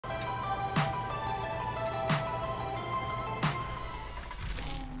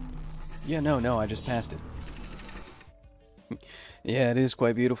Yeah, no, I just passed it. Yeah, it is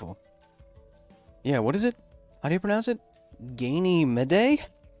quite beautiful. Yeah, what is it? How do you pronounce it? Ganymede?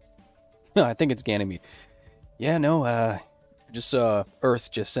 No, I think it's Ganymede. Yeah, no, just saw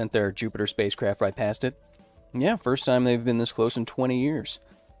Earth just sent their Jupiter spacecraft right past it. Yeah, first time they've been this close in 20 years.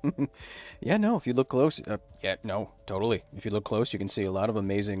 Yeah, no, if you look close, yeah, no, totally. If you look close, you can see a lot of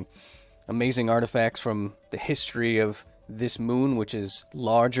amazing artifacts from the history of this moon, which is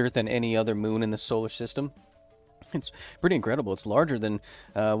larger than any other moon in the solar system. It's pretty incredible. It's larger than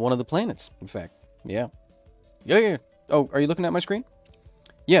one of the planets, in fact. Yeah. Yeah. Oh, are you looking at my screen?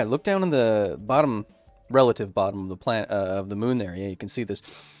 Yeah, look down in the bottom, relative bottom of the of the moon there. Yeah, you can see this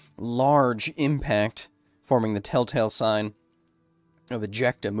large impact forming the telltale sign of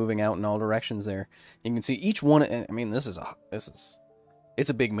ejecta moving out in all directions there. You can see each one. I mean, it's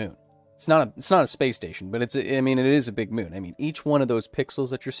a big moon. It's not a space station, but it is a big moon. I mean, each one of those pixels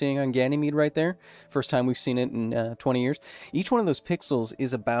that you're seeing on Ganymede right there, first time we've seen it in 20 years, each one of those pixels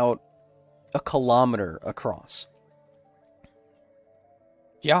is about a kilometer across.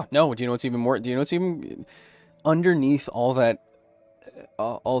 Yeah, no, do you know what's even more? Do you know what's even underneath all that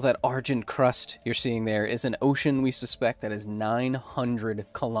argent crust you're seeing there is an ocean we suspect that is 900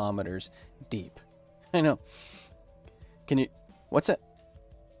 kilometers deep. I know. Can you... What's that?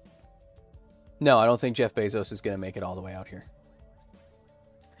 No, I don't think Jeff Bezos is going to make it all the way out here.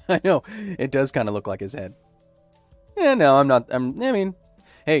 I know. It does kind of look like his head. Yeah, no, I'm not... I mean,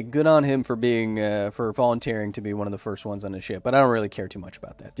 hey, good on him for being... for volunteering to be one of the first ones on the ship, but I don't really care too much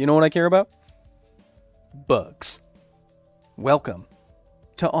about that. Do you know what I care about? Bugs. Welcome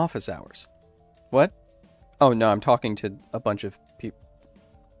to office hours. What? Oh, no, I'm talking to a bunch of people.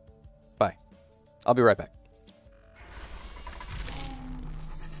 Bye. I'll be right back.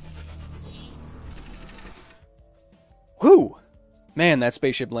 Whew! Man, that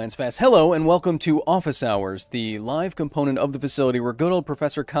spaceship lands fast. Hello, and welcome to Office Hours, the live component of the facility where good old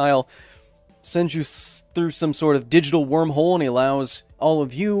Professor Kyle sends you through some sort of digital wormhole, and he allows all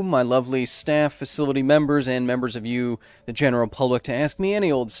of you, my lovely staff, facility members, and members of you, the general public, to ask me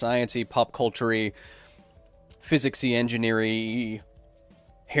any old science-y, pop culture-y, physics-y, engineer-y,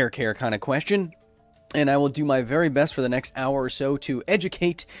 hair care kind of question. And I will do my very best for the next hour or so to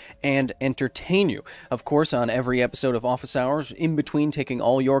educate and entertain you. Of course, on every episode of Office Hours, in between taking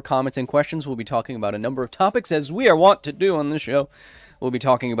all your comments and questions, we'll be talking about a number of topics, as we are wont to do on this show. We'll be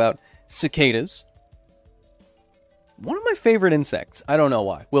talking about cicadas. One of my favorite insects. I don't know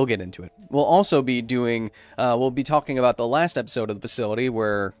why. We'll get into it. We'll also be doing, we'll be talking about the last episode of the facility,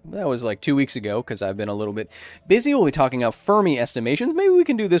 where that was like 2 weeks ago, because I've been a little bit busy. We'll be talking about Fermi estimations. Maybe we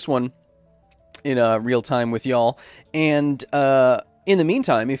can do this one in real time with y'all. And in the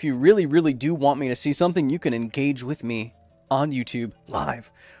meantime, if you really, really do want me to see something, you can engage with me on YouTube live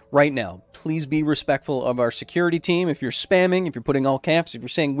right now. Please be respectful of our security team. If you're spamming, if you're putting all caps, if you're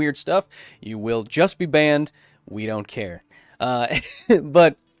saying weird stuff, you will just be banned. We don't care.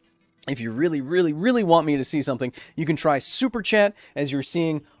 But if you really, really, really want me to see something, you can try Super Chat, as you're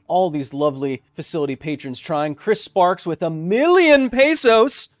seeing all these lovely facility patrons trying. Chris Sparks with 1,000,000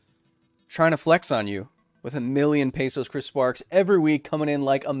 pesos. Trying to flex on you with 1,000,000 pesos, Chris Sparks, every week, coming in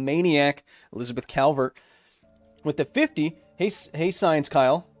like a maniac. Elizabeth Calvert with the 50. Hey, Science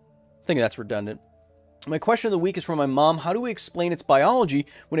Kyle. I think that's redundant. My question of the week is from my mom. How do we explain its biology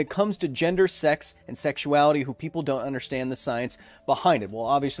when it comes to gender, sex, and sexuality, who people don't understand the science behind it? Well,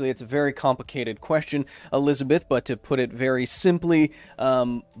 obviously, it's a very complicated question, Elizabeth, but to put it very simply,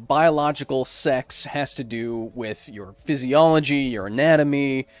 biological sex has to do with your physiology, your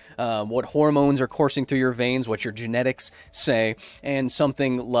anatomy, what hormones are coursing through your veins, what your genetics say, and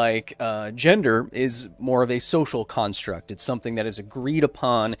something like gender is more of a social construct. It's something that is agreed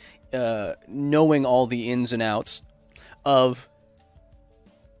upon, knowing all the ins and outs of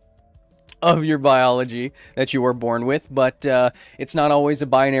your biology that you were born with, but it's not always a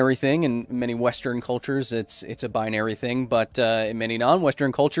binary thing. In many Western cultures, it's a binary thing, but in many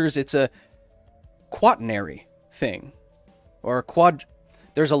non-Western cultures, it's a quaternary thing, or a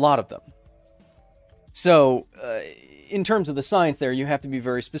there's a lot of them. So, in terms of the science there, you have to be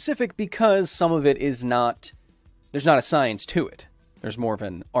very specific, because some of it is not, there's not a science to it. There's more of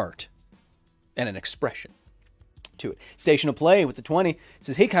an art and an expression to it. Station of Play with the 20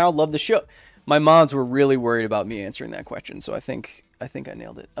 says, "Hey Kyle, love the show." My mods were really worried about me answering that question, so I think I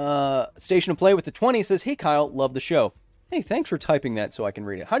nailed it. Station of Play with the 20 says, "Hey Kyle, love the show." Hey, thanks for typing that so I can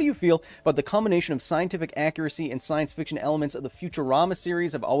read it. How do you feel about the combination of scientific accuracy and science fiction elements of the Futurama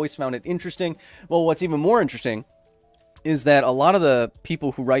series? I've always found it interesting. Well, what's even more interesting is that a lot of the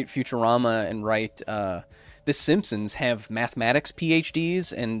people who write Futurama and write the Simpsons have mathematics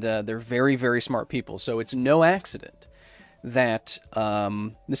PhDs, and they're very, very smart people. So it's no accident that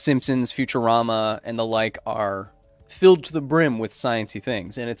the Simpsons, Futurama, and the like are filled to the brim with sciencey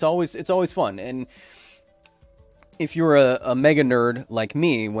things, and it's always fun. And if you're a mega nerd like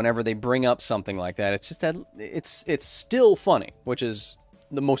me, whenever they bring up something like that, it's just that it's still funny, which is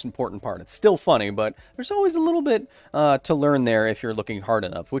the most important part. It's still funny, but there's always a little bit to learn there if you're looking hard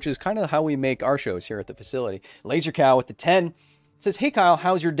enough, which is kind of how we make our shows here at the facility. Laser Cow with the 10 says, "Hey Kyle,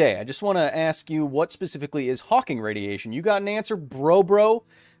 how's your day? I just want to ask you what specifically is Hawking radiation. You got an answer, bro?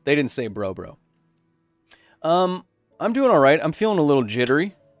 They didn't say bro. I'm doing all right. I'm feeling a little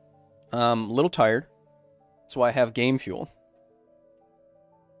jittery, a little tired. That's why I have game fuel.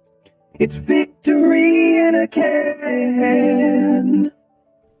 It's victory in a can.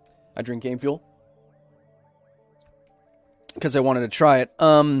 I drink game fuel because I wanted to try it.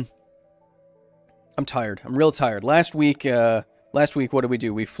 I'm tired. I'm real tired. Last week, what did we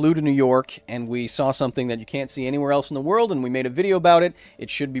do? We flew to New York, and we saw something that you can't see anywhere else in the world, and we made a video about it. It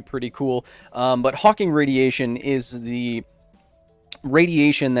should be pretty cool. But Hawking radiation is the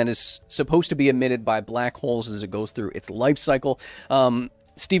radiation that is supposed to be emitted by black holes as it goes through its life cycle.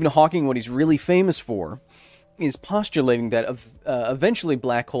 Stephen Hawking, what he's really famous for, is postulating that eventually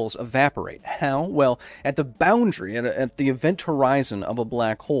black holes evaporate. How? Well, at the boundary, at the event horizon of a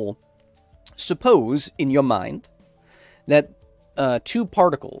black hole, suppose, in your mind, that two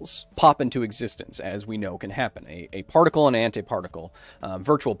particles pop into existence, as we know can happen. A particle and an antiparticle,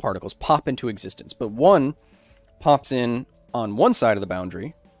 virtual particles, pop into existence. But one pops in on one side of the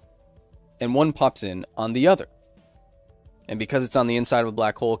boundary, and one pops in on the other. And because it's on the inside of a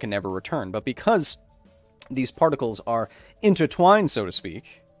black hole, it can never return. But because these particles are intertwined, so to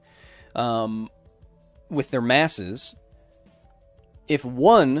speak, with their masses, if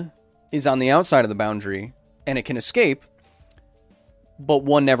one is on the outside of the boundary and it can escape, but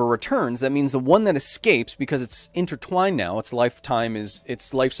one never returns, that means the one that escapes, because it's intertwined now, its lifetime is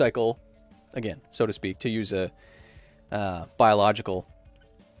its life cycle, again, so to speak, to use a biological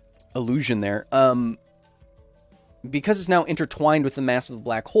illusion there, because it's now intertwined with the mass of the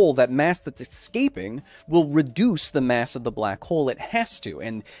black hole, that mass that's escaping will reduce the mass of the black hole. It has to.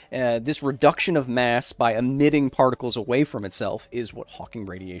 And this reduction of mass by emitting particles away from itself is what Hawking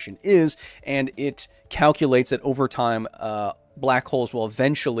radiation is. And it calculates that over time, black holes will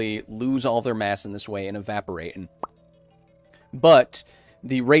eventually lose all their mass in this way and evaporate. But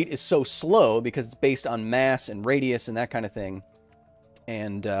the rate is so slow because it's based on mass and radius and that kind of thing.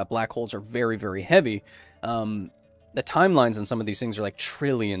 And black holes are very, very heavy. The timelines on some of these things are like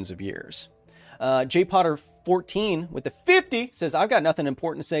trillions of years. JPotter14 with the 50 says, "I've got nothing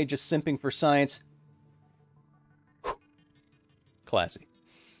important to say, just simping for science." Whew. Classy.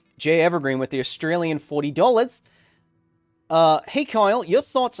 Jay Evergreen with the Australian $40. Hey Kyle, your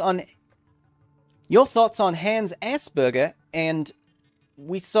thoughts on Hans Asperger, and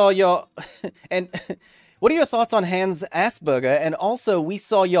we saw your and what are your thoughts on Hans Asperger? And also, we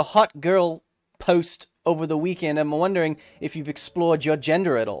saw your hot girl post over the weekend. I'm wondering if you've explored your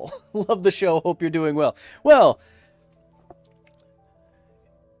gender at all. Love the show. Hope you're doing well. Well,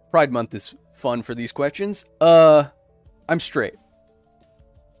 Pride Month is fun for these questions. I'm straight.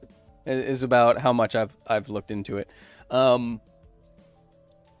 It is about how much I've looked into it. And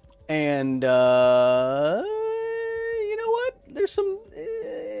you know what? There's some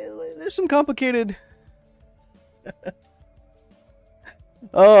complicated.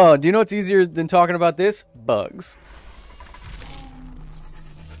 Oh, do you know what's easier than talking about this? Bugs.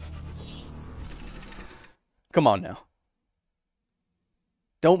 Come on now.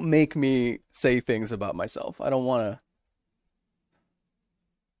 Don't make me say things about myself. I don't want to.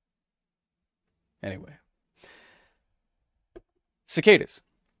 Anyway. Cicadas.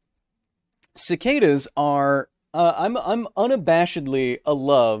 Cicadas are I'm unabashedly a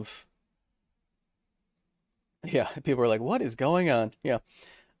love. Yeah, people are like, what is going on? Yeah.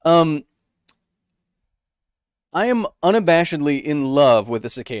 I am unabashedly in love with the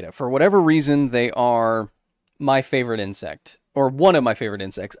cicada. For whatever reason, they are my favorite insect, or one of my favorite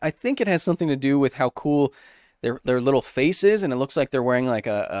insects. I think it has something to do with how cool their little face is, and it looks like they're wearing like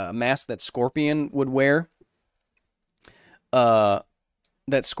a mask that Scorpion would wear. That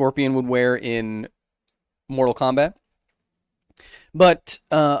Scorpion would wear in Mortal Kombat. But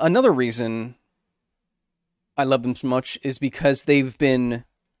another reason I love them so much is because they've been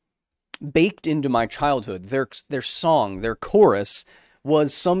baked into my childhood. Their song, their chorus,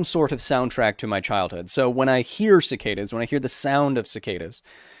 was some sort of soundtrack to my childhood. So when I hear cicadas, when I hear the sound of cicadas,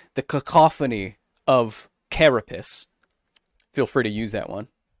 the cacophony of carapace, feel free to use that one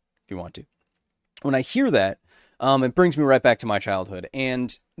if you want to. when I hear that, it brings me right back to my childhood.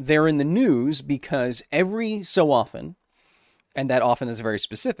 And they're in the news because every so often, and that often is very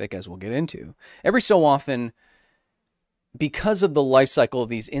specific, as we'll get into, every so often, because of the life cycle of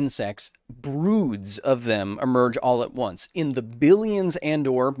these insects, broods of them emerge all at once in the billions and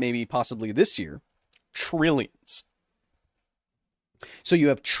or maybe possibly this year, trillions. So you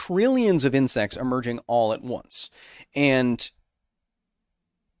have trillions of insects emerging all at once. And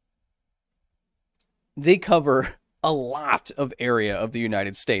they cover a lot of area of the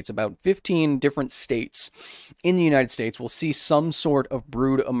United States. About 15 different states in the United States will see some sort of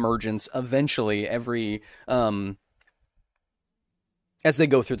brood emergence eventually every as they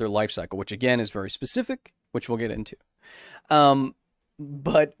go through their life cycle, which again is very specific, which we'll get into.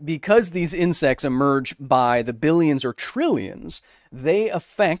 But because these insects emerge by the billions or trillions, they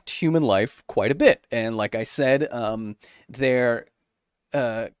affect human life quite a bit. And like I said, their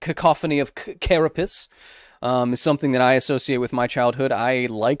cacophony of carapace is something that I associate with my childhood. I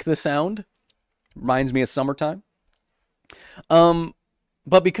like the sound. Reminds me of summertime.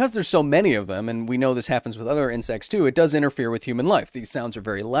 But because there's so many of them, and we know this happens with other insects too, it does interfere with human life. These sounds are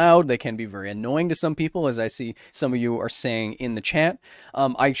very loud. They can be very annoying to some people, as I see some of you are saying in the chat.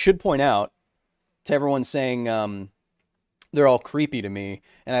 I should point out to everyone saying they're all creepy to me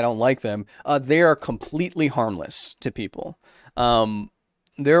and I don't like them. They are completely harmless to people.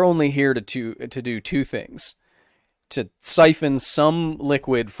 They're only here to do two things: to siphon some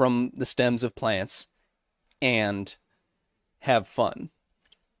liquid from the stems of plants and have fun.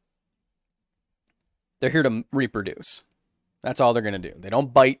 They're here to reproduce. That's all they're going to do. They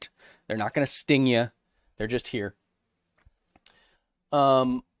don't bite. They're not going to sting you. They're just here.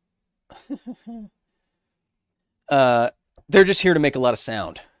 They're just here to make a lot of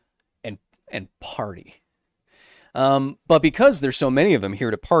sound and party. But because there's so many of them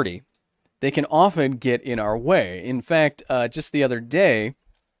here to party, they can often get in our way. In fact, just the other day,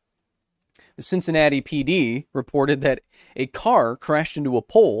 the Cincinnati PD reported that a car crashed into a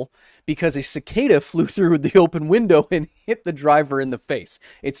pole because a cicada flew through the open window and hit the driver in the face.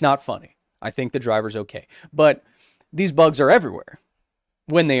 It's not funny. I think the driver's okay. But these bugs are everywhere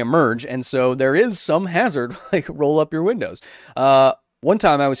when they emerge, and so there is some hazard, like roll up your windows. One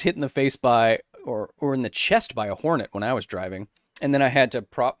time I was hit in the face by, or in the chest by a hornet when I was driving, and then I had to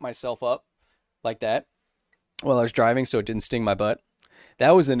prop myself up like that while I was driving so it didn't sting my butt.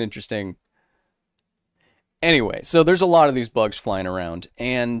 That was an interesting... Anyway, so there's a lot of these bugs flying around,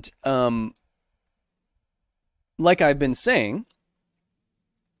 and like I've been saying,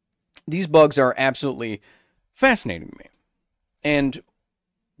 these bugs are absolutely fascinating to me. And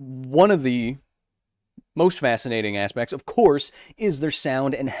one of the most fascinating aspects, of course, is their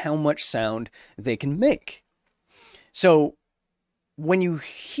sound and how much sound they can make. So when you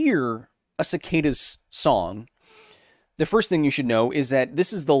hear a cicada's song, the first thing you should know is that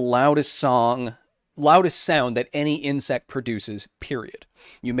this is the loudest sound that any insect produces, period.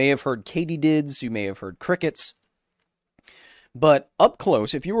 You may have heard katydids, you may have heard crickets, but up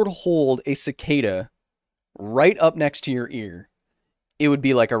close, if you were to hold a cicada right up next to your ear, it would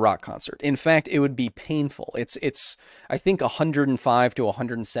be like a rock concert. In fact, it would be painful. It's I think 105 to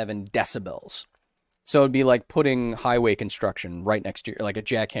 107 decibels. So it'd be like putting highway construction right next to your, like a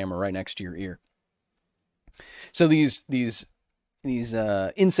jackhammer right next to your ear. So these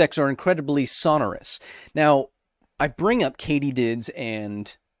insects are incredibly sonorous. Now, I bring up katydids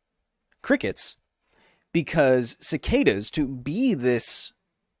and crickets because cicadas, to be this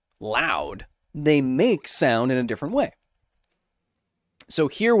loud, they make sound in a different way. So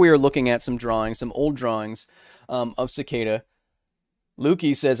here we are looking at some drawings, some old drawings of cicada.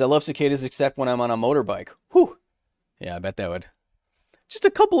 Lukey says, I love cicadas except when I'm on a motorbike. Whew. Yeah, I bet that would. Just a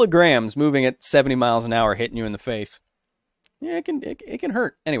couple of grams moving at 70 miles an hour hitting you in the face. Yeah, it can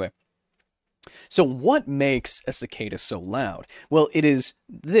hurt. Anyway, so what makes a cicada so loud? Well, it is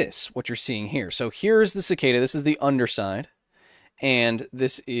this, what you're seeing here. So here's the cicada. This is the underside. And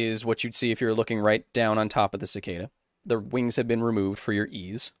this is what you'd see if you're looking right down on top of the cicada. The wings have been removed for your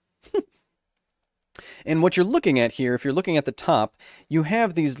ease. And what you're looking at here, if you're looking at the top, you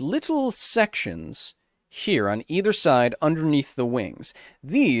have these little sections here on either side underneath the wings.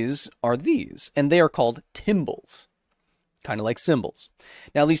 These are these, and they are called tymbals. Kind of like cymbals.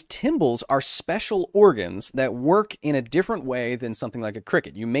 Now, these tymbals are special organs that work in a different way than something like a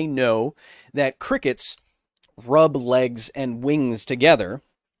cricket. You may know that crickets rub legs and wings together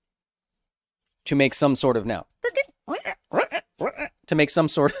to make some sort of to make some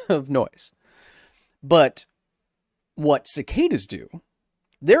sort of noise. But what cicadas do,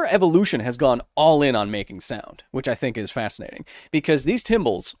 their evolution has gone all in on making sound, which I think is fascinating, because these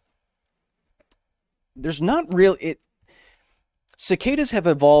tymbals there's not real it. Cicadas have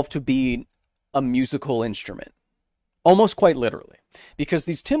evolved to be a musical instrument, almost quite literally, because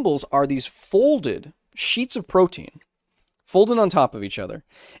these tymbals are these folded sheets of protein, folded on top of each other.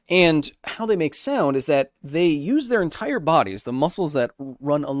 And how they make sound is that they use their entire bodies, the muscles that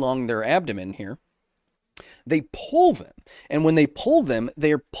run along their abdomen here, they pull them. And when they pull them,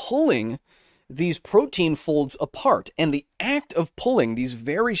 they're pulling these protein folds apart. And the act of pulling these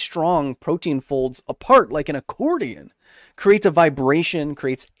very strong protein folds apart like an accordion creates a vibration,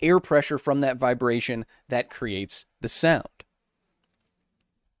 creates air pressure from that vibration that creates the sound.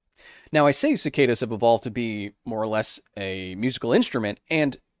 Now, I say cicadas have evolved to be more or less a musical instrument,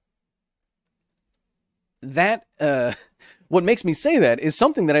 and that what makes me say that is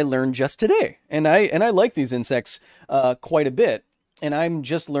something that I learned just today. And I like these insects quite a bit, and I'm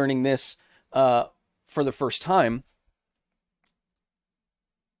just learning this for the first time,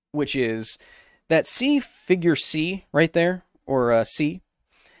 which is that figure C right there, or C,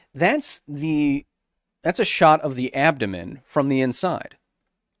 that's a shot of the abdomen from the inside.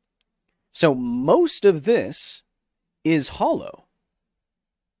 So most of this is hollow.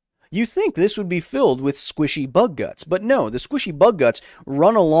 You think this would be filled with squishy bug guts, but no, the squishy bug guts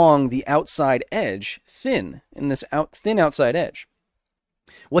run along the outside edge, thin outside edge.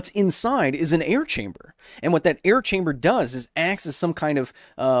 What's inside is an air chamber, and what that air chamber does is acts as some kind of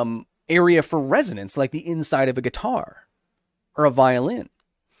area for resonance, like the inside of a guitar or a violin.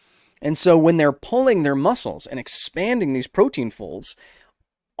 And so when they're pulling their muscles and expanding these protein folds,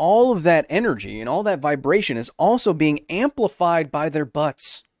 all of that energy and all that vibration is also being amplified by their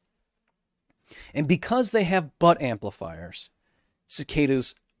butts. And because they have butt amplifiers,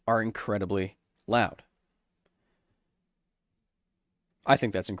 cicadas are incredibly loud. I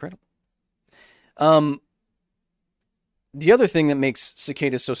think that's incredible. The other thing that makes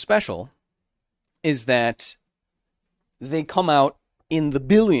cicadas so special is that they come out in the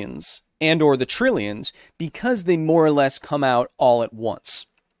billions and or the trillions because they more or less come out all at once.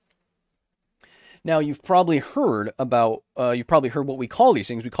 Now, you've probably heard what we call these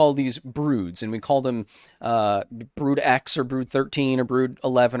things. We call these broods, and we call them brood X or brood 13 or brood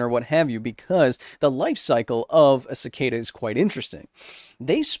 11 or what have you, because the life cycle of a cicada is quite interesting.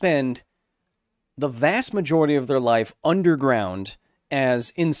 They spend the vast majority of their life underground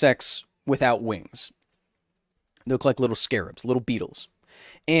as insects without wings. They look like little scarabs, little beetles.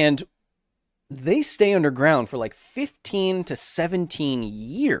 And they stay underground for like 15 to 17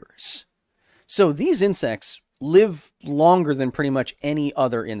 years. So these insects live longer than pretty much any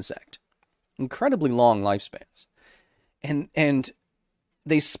other insect. Incredibly long lifespans. And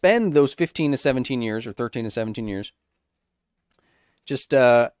they spend those 15 to 17 years or 13 to 17 years just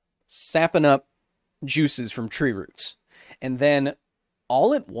sapping up juices from tree roots. And then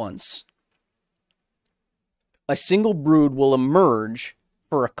all at once, a single brood will emerge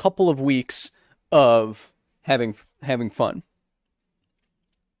for a couple of weeks of having fun.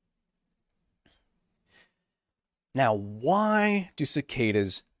 Now, why do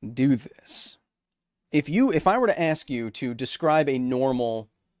cicadas do this? If I were to ask you to describe a normal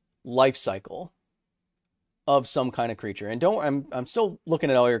life cycle of some kind of creature, and I'm still looking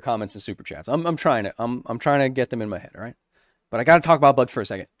at all your comments and super chats. I'm trying to get them in my head, all right? But I got to talk about bugs for a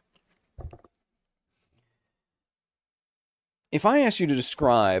second. If I ask you to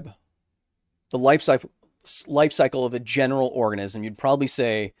describe the life cycle of a general organism, you'd probably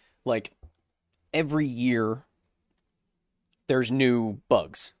say, like, every year there's new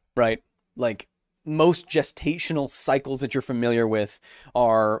bugs, right? Like, most gestational cycles that you're familiar with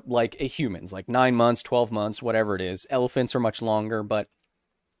are like a human's, like 9 months, 12 months, whatever it is. Elephants are much longer, but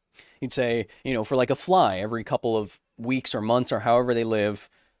you'd say, for like a fly, every couple of weeks or months or however they live,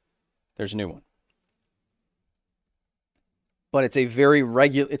 there's a new one. But it's a very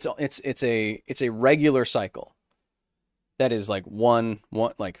regular, it's a regular cycle. That is like one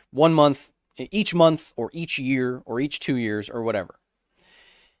month, each month or each year or each 2 years or whatever.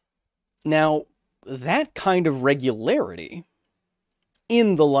 Now, that kind of regularity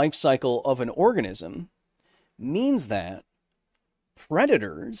in the life cycle of an organism means that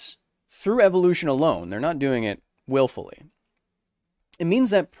predators, through evolution alone, they're not doing it willfully. It means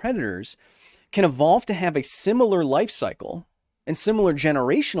that predators can evolve to have a similar life cycle and similar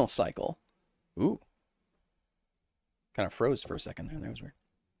generational cycle. Ooh. Kind of froze for a second there. That was weird.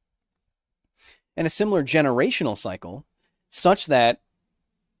 And a similar generational cycle such that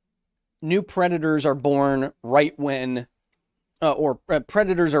new predators are born right when,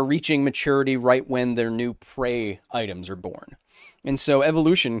 predators are reaching maturity right when their new prey items are born. And so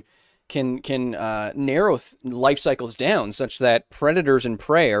evolution can narrow life cycles down such that predators and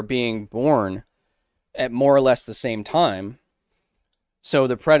prey are being born at more or less the same time, so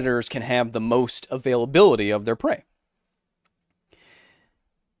the predators can have the most availability of their prey.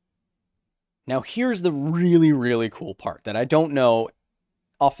 Now, here's the really, really cool part that I don't know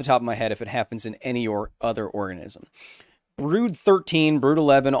off the top of my head if it happens in any other organism. Brood 13, brood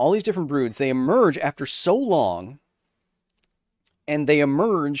 11, all these different broods, they emerge after so long, and they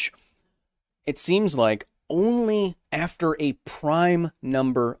emerge, it seems like, only after a prime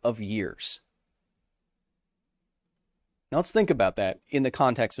number of years. Now let's think about that in the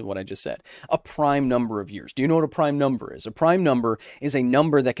context of what I just said. A prime number of years. Do you know what a prime number is? A prime number is a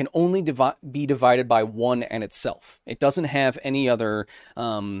number that can only be divided by 1 and itself. It doesn't have any other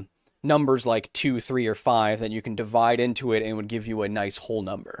numbers like 2, 3, or 5 that you can divide into it and it would give you a nice whole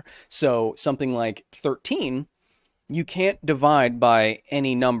number. So something like 13, you can't divide by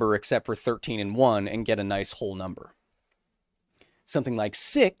any number except for 13 and 1 and get a nice whole number. Something like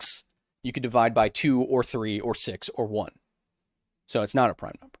 6, you could divide by 2 or 3 or 6 or 1. So it's not a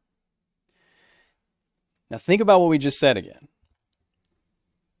prime number. Now think about what we just said again.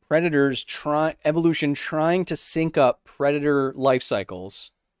 Predators evolution trying to sync up predator life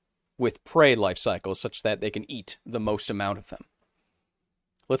cycles with prey life cycles such that they can eat the most amount of them.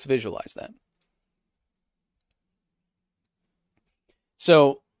 Let's visualize that.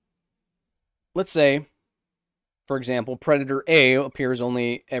 So let's say, for example, predator A appears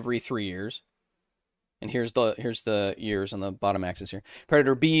only every 3 years. And here's the years on the bottom axis here.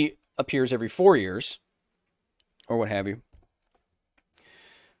 Predator B appears every 4 years, or what have you.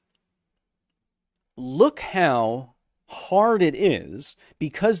 Look how hard it is,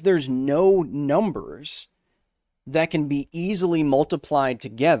 because there's no numbers that can be easily multiplied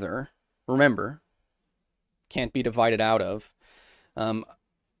together. Remember, can't be divided out of. Yeah,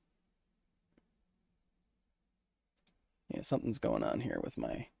 something's going on here with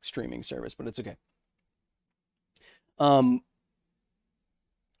my streaming service, but it's okay. What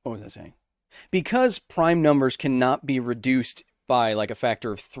was I saying? Because prime numbers cannot be reduced by like a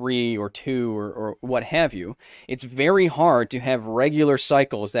factor of 3 or 2 or what have you, it's very hard to have regular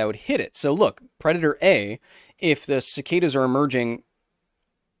cycles that would hit it. So look, Predator A, if the cicadas are emerging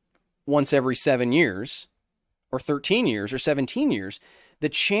once every 7 years, or 13 years, or 17 years, the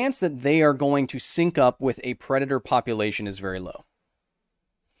chance that they are going to sync up with a predator population is very low.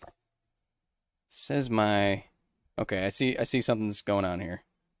 Says my... Okay, I see something's going on here.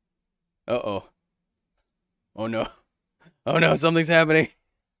 Uh-oh. Oh no. Oh no, something's happening.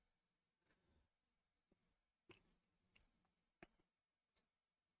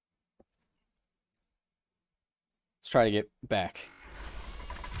 Let's try to get back.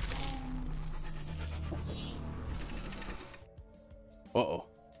 Uh-oh.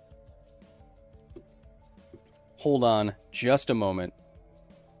 Hold on just a moment.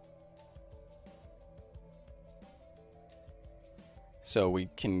 So we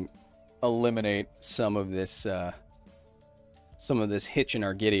can eliminate some of this hitch in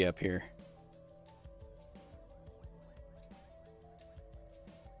our giddy up here.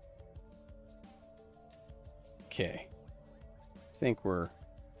 Okay. I think we're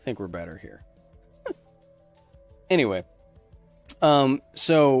better here. Anyway,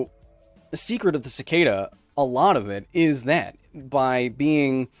 so the secret of the cicada, a lot of it is that by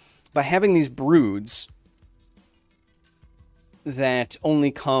having these broods that only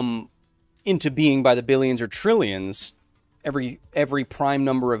come into being by the billions or trillions every prime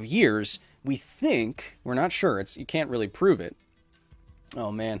number of years, we think, we're not sure, you can't really prove it.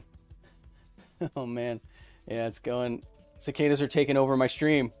 Oh man. Oh man. Yeah, it's going. Cicadas are taking over my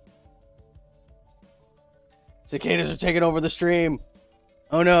stream. Cicadas are taking over the stream.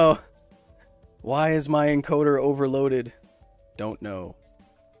 Oh no. Why is my encoder overloaded? Don't know.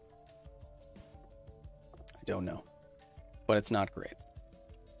 I don't know. But it's not great.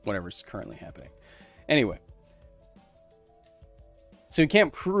 Whatever's currently happening. Anyway. So you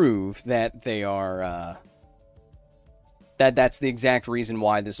can't prove that they are, that's the exact reason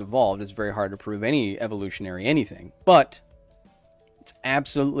why this evolved. It's very hard to prove any evolutionary anything. But it's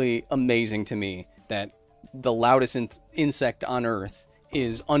absolutely amazing to me that the loudest insect on Earth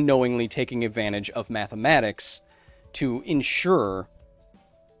is unknowingly taking advantage of mathematics to ensure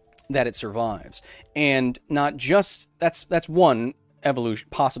that it survives. And not just, that's one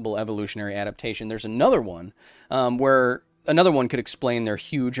possible evolutionary adaptation. There's another one where another one could explain their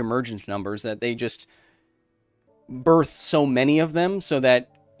huge emergence numbers, that they just birth so many of them so that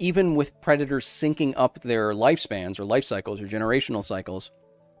even with predators syncing up their lifespans or life cycles or generational cycles,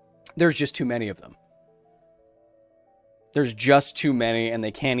 there's just too many of them. There's just too many and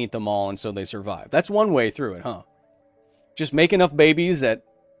they can't eat them all, and so they survive. That's one way through it, huh? Just make enough babies that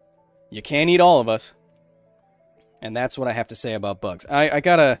you can't eat all of us. And that's what I have to say about bugs. I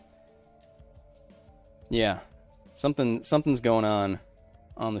gotta... Yeah. Something's going on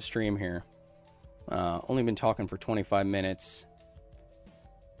the stream here. Only been talking for 25 minutes.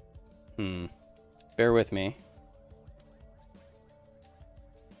 Bear with me.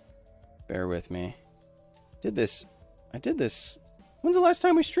 Bear with me. I did this. When's the last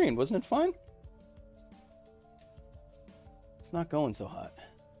time we streamed? Wasn't it fine? It's not going so hot.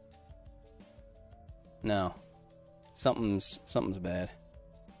 No. Something's bad.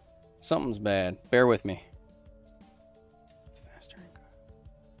 Something's bad. Bear with me. Faster.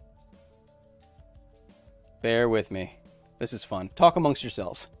 Bear with me. This is fun. Talk amongst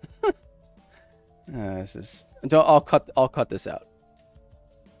yourselves. This is. I'll cut this out.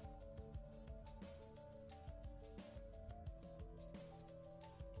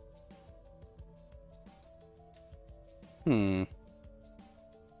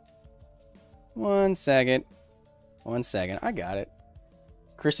 One second. I got it.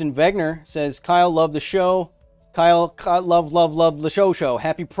 Kristen Wegner says, Kyle, love the show. Kyle, love the show.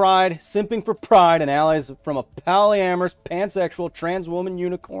 Happy Pride. Simping for pride and allies from a polyamorous, pansexual, trans woman,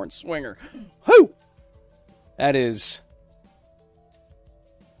 unicorn swinger. Whoo! That is...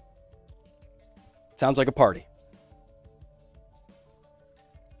 Sounds like a party.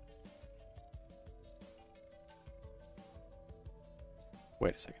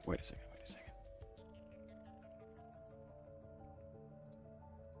 Wait a second.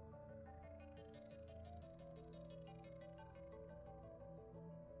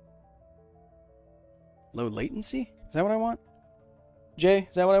 Low latency? Is that what I want? Jay,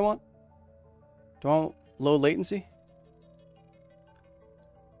 is that what I want? Do I want low latency?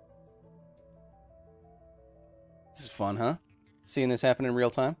 This is fun, huh? Seeing this happen in real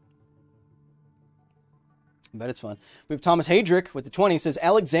time? I bet it's fun. We have Thomas Hadrick with the 20. Says,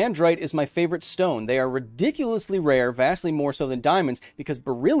 Alexandrite is my favorite stone. They are ridiculously rare, vastly more so than diamonds, because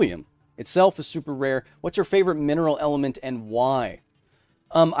beryllium itself is super rare. What's your favorite mineral element and why?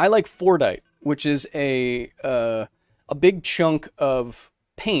 I like Fordite, which is a big chunk of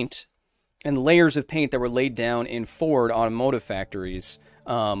paint and layers of paint that were laid down in Ford automotive factories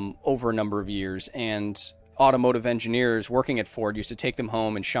over a number of years. And automotive engineers working at Ford used to take them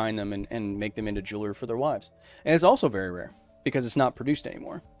home and shine them and make them into jewelry for their wives. And it's also very rare because it's not produced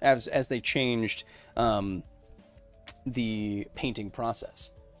anymore as they changed the painting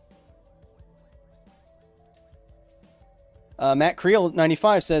process. Matt Creel,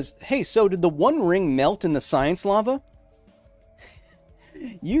 95, says, hey, so did the One Ring melt in the science lava?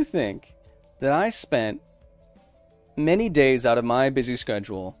 You think that I spent many days out of my busy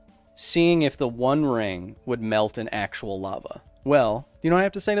schedule seeing if the One Ring would melt in actual lava? Well, do you know what I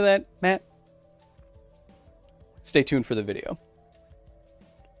have to say to that, Matt? Stay tuned for the video.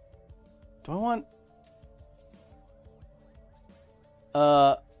 Do I want...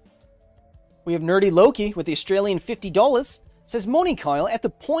 We have Nerdy Loki with the Australian $50. Says, morning, Kyle. At the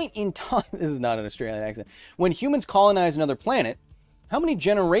point in time... This is not an Australian accent. When humans colonize another planet, how many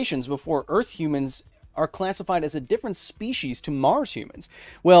generations before Earth humans are classified as a different species to Mars humans?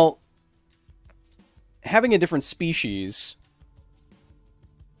 Well, having a different species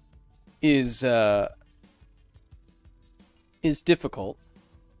is difficult.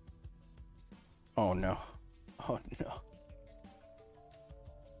 Oh, no. Oh, no.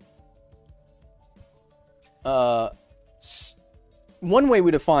 One way we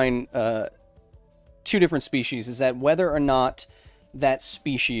define two different species is that whether or not that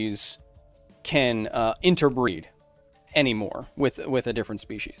species can interbreed anymore with a different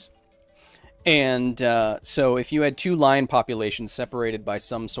species. And so if you had two lion populations separated by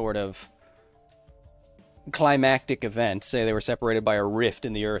some sort of climactic event, say they were separated by a rift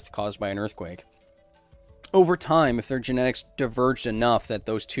in the earth caused by an earthquake, over time, if their genetics diverged enough that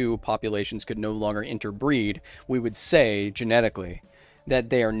those two populations could no longer interbreed, we would say, genetically, that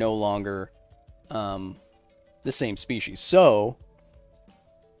they are no longer the same species. So,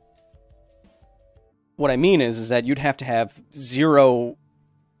 what I mean is that you'd have to have zero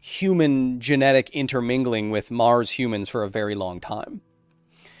human genetic intermingling with Mars humans for a very long time.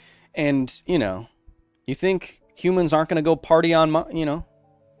 And, you know, you think humans aren't going to go party on,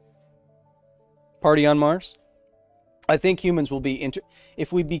 party on Mars? I think humans will be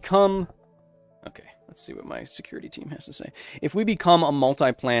if we become... Okay, let's see what my security team has to say. If we become a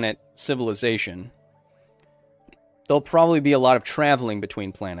multi-planet civilization, there'll probably be a lot of traveling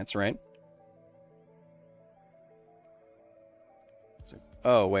between planets, right? So,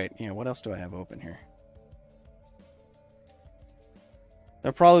 oh, wait. Yeah, what else do I have open here?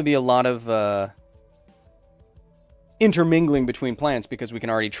 There'll probably be a lot of intermingling between planets because we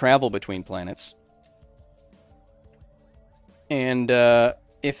can already travel between planets. And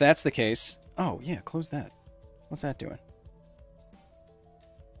if that's the case... Oh, yeah, close that. What's that doing?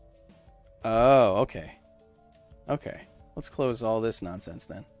 Oh, okay. Okay. Let's close all this nonsense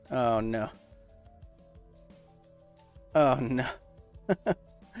then. Oh, no. Oh, no.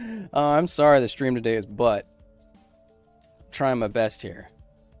 Oh, I'm sorry the stream today is butt. I'm trying my best here.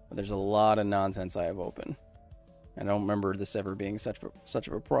 But there's a lot of nonsense I have open. I don't remember this ever being such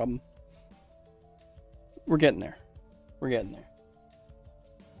of a problem. We're getting there. We're getting there.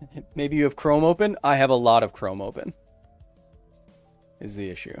 Maybe you have Chrome open? I have a lot of Chrome open. Is the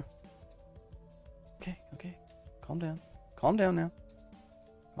issue. Okay, okay. Calm down. Calm down now.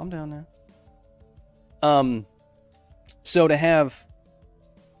 Calm down now. So to have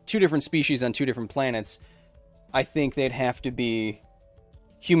two different species on two different planets, I think they'd have to be...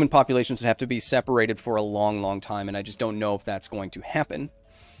 Human populations would have to be separated for a long, long time, and I just don't know if that's going to happen.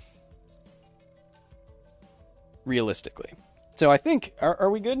 Realistically. So I think... Are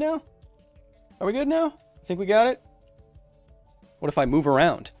we good now? Are we good now? I think we got it? What if I move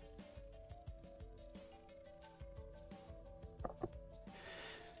around?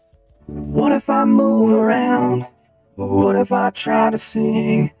 What if I move around? What if I try to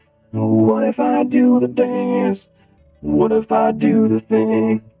sing? What if I do the dance? What if I do the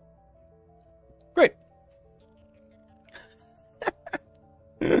thing? Great.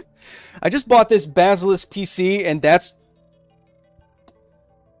 I just bought this Basilisk PC, and that's...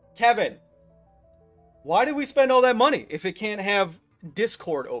 Kevin, why did we spend all that money if it can't have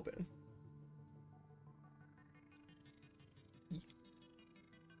Discord open?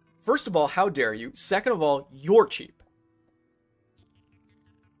 First of all, how dare you? Second of all, you're cheap.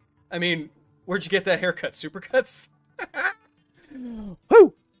 I mean, where'd you get that haircut? Supercuts?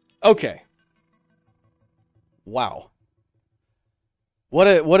 Whew! Okay. Wow. What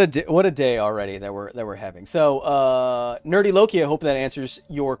a day already that we're having. So, Nerdy Loki, I hope that answers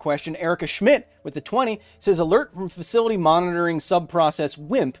your question. Erica Schmidt with the 20 says, alert from facility monitoring sub-process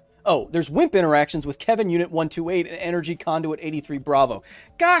WIMP. Oh, there's WIMP interactions with Kevin Unit 128 and Energy Conduit 83 Bravo.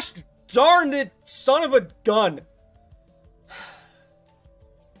 Gosh darn it, son of a gun.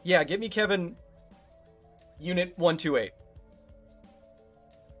 Yeah, get me Kevin Unit 128.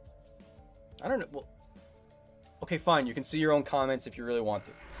 I don't know. Well, okay, fine. You can see your own comments if you really want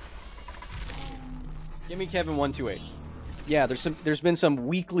to. Give me Kevin 128. Yeah, there's been some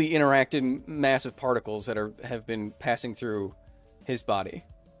weakly interacting massive particles that have been passing through his body.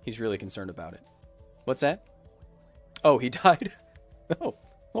 He's really concerned about it. What's that? Oh, he died? Oh,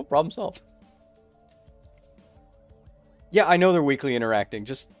 well, problem solved. Yeah, I know they're weakly interacting.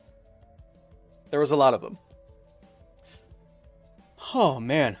 Just there was a lot of them. Oh,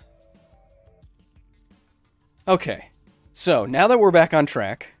 man. Okay, so now that we're back on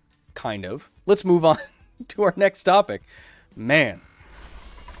track, kind of, let's move on to our next topic. Man.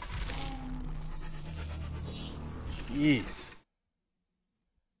 Jeez.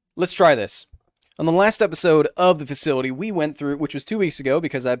 Let's try this. On the last episode of the facility, we went through, which was 2 weeks ago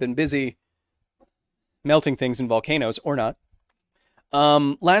because I've been busy melting things in volcanoes, or not.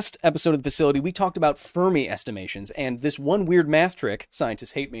 Last episode of the facility, we talked about Fermi estimations and this one weird math trick,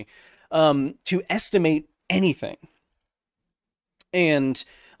 scientists hate me, to estimate anything. And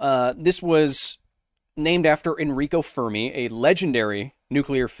this was named after Enrico Fermi, a legendary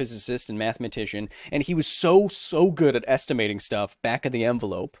nuclear physicist and mathematician, and he was so good at estimating stuff back of the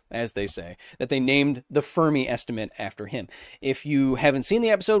envelope, as they say, that they named the Fermi estimate after him. If you haven't seen the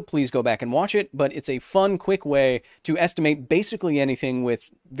episode, please go back and watch it, but it's a fun, quick way to estimate basically anything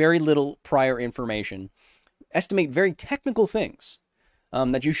with very little prior information. Estimate very technical things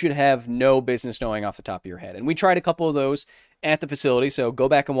that you should have no business knowing off the top of your head. And we tried a couple of those at the facility, so go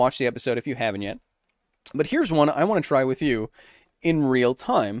back and watch the episode if you haven't yet. But here's one I want to try with you in real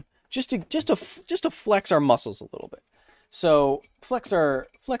time, just to flex our muscles a little bit. So flex our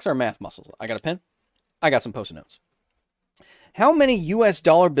math muscles. I got a pen. I got some Post-it notes. How many US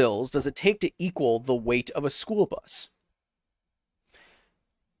dollar bills does it take to equal the weight of a school bus?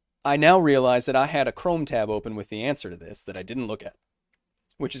 I now realize that I had a Chrome tab open with the answer to this that I didn't look at,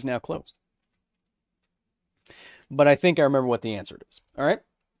 which is now closed. But I think I remember what the answer is. All right.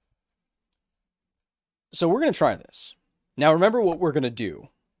 So we're going to try this. Now, remember what we're going to do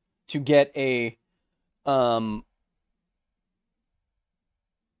to get a, what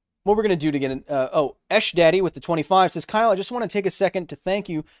we're going to do to get an, Esh Daddy with the 25 says, Kyle, I just want to take a second to thank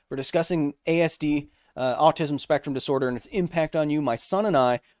you for discussing ASD, autism spectrum disorder, and its impact on you. My son and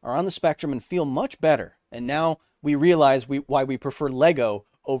I are on the spectrum and feel much better. And now we realize why we prefer Lego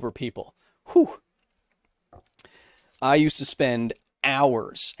over people. Whew. I used to spend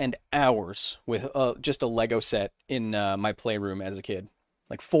hours and hours with just a Lego set in my playroom as a kid.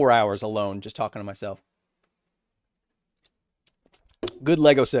 Like 4 hours alone just talking to myself. Good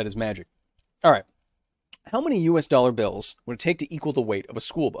Lego set is magic. All right. How many US dollar bills would it take to equal the weight of a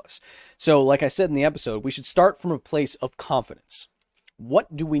school bus? So, like I said in the episode, we should start from a place of confidence.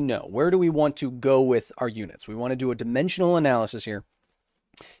 What do we know? Where do we want to go with our units? We want to do a dimensional analysis here.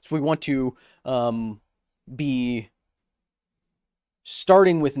 So we want to be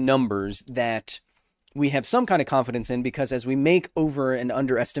starting with numbers that we have some kind of confidence in, because as we make over and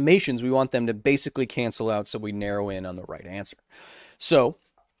under estimations, we want them to basically cancel out so we narrow in on the right answer. So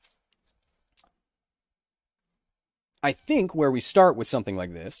I think where we start with something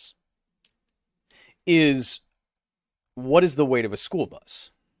like this is, what is the weight of a school bus?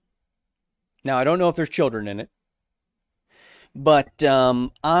 Now, I don't know if there's children in it, but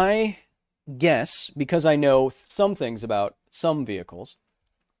I guess, because I know some things about some vehicles,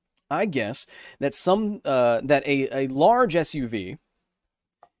 I guess that a large SUV,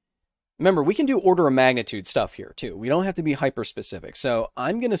 remember, we can do order of magnitude stuff here too. We don't have to be hyper specific. So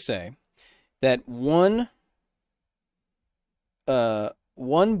I'm going to say that one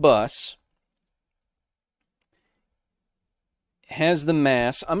bus has the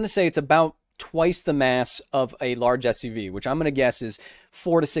mass, I'm going to say it's about twice the mass of a large SUV, which I'm going to guess is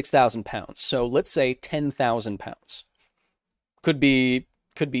 4,000 to 6,000 pounds. So let's say 10,000 pounds. Could be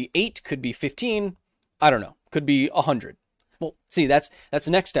 8, could be 15, I don't know. Could be 100. Well, see, that's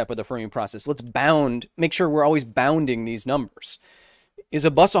the next step of the framing process. Let's make sure we're always bounding these numbers. Is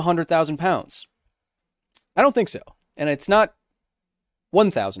a bus 100,000 pounds? I don't think so. And it's not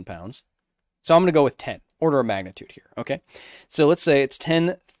 1,000 pounds. So I'm going to go with 10. Order of magnitude here, okay? So let's say it's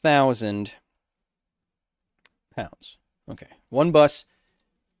 10,000 pounds. Okay, one bus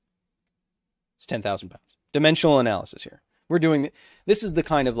is 10,000 pounds. Dimensional analysis here. We're doing, this is the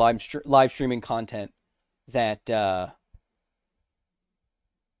kind of live streaming content that that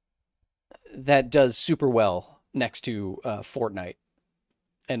does super well next to Fortnite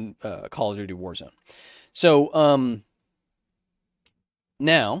and Call of Duty Warzone. So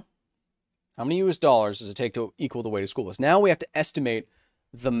now, how many US dollars does it take to equal the weight of school bus? Now we have to estimate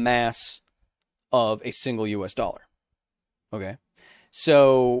the mass of a single US dollar. Okay.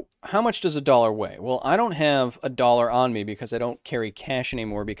 So how much does a dollar weigh? Well, I don't have a dollar on me because I don't carry cash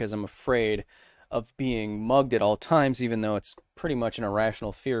anymore, because I'm afraid of being mugged at all times, even though it's pretty much an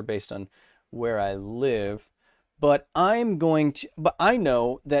irrational fear based on where I live. But I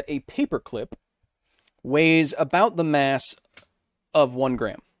know that a paperclip weighs about the mass of 1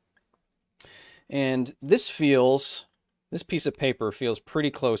 gram. And this piece of paper feels pretty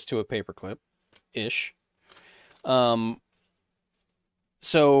close to a paperclip-ish.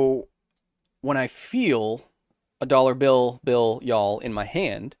 So when I feel a dollar bill, y'all, in my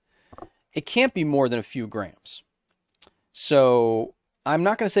hand, it can't be more than a few grams. So I'm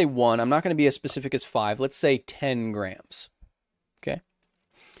not going to say 1. I'm not going to be as specific as 5. Let's say 10 grams. Okay?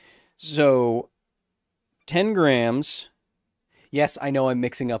 So 10 grams. Yes, I know I'm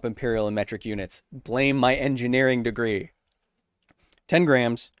mixing up imperial and metric units. Blame my engineering degree. 10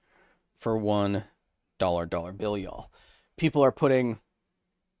 grams for $1 dollar bill, y'all. People are putting...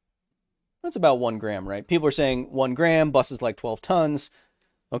 That's about 1 gram, right? People are saying 1 gram, bus is like 12 tons.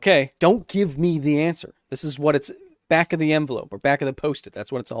 Okay, don't give me the answer. This is what it's back of the envelope or back of the Post-it.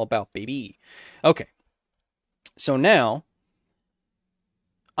 That's what it's all about, baby. Okay, so now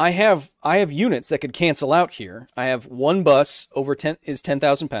I have units that could cancel out here. I have one bus over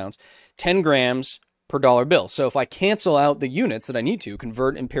 10,000 pounds, 10 grams per dollar bill. So if I cancel out the units that I need to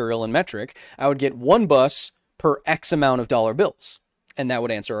convert imperial and metric, I would get one bus per X amount of dollar bills, and that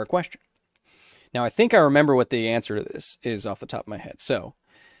would answer our question. Now, I think I remember what the answer to this is off the top of my head. So,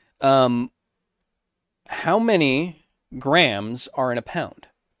 how many grams are in a pound?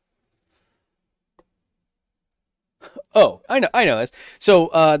 Oh, I know this.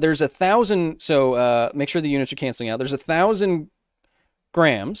 So, there's 1,000. So, make sure the units are canceling out. There's 1,000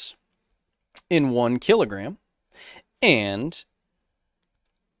 grams in 1 kilogram, and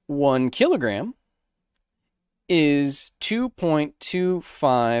 1 kilogram is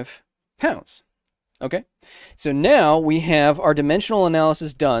 2.25 pounds. Okay, so now we have our dimensional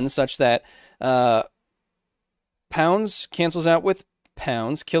analysis done such that pounds cancels out with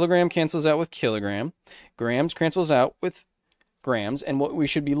pounds, kilogram cancels out with kilogram, grams cancels out with grams, and what we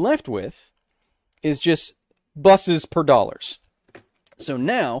should be left with is just buses per dollars. So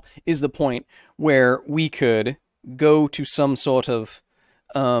now is the point where we could go to some sort of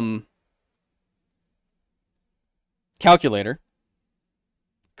calculator.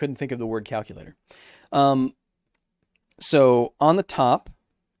 Couldn't think of the word calculator. So on the top,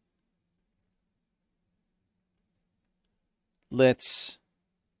 let's,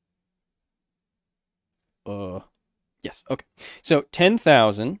 yes, okay. So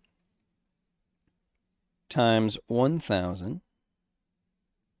 10,000 times 1,000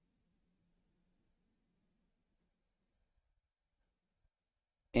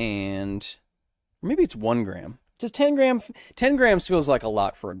 and maybe it's 1 gram. It says 10 gram. 10 grams feels like a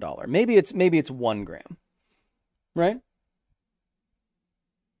lot for $1. Maybe it's 1 gram, right?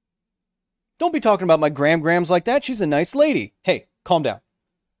 Don't be talking about my grams like that. She's a nice lady. Hey, calm down.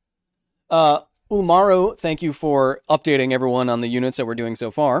 Umaru, thank you for updating everyone on the units that we're doing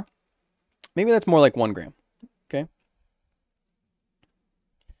so far. Maybe that's more like 1 gram. Okay.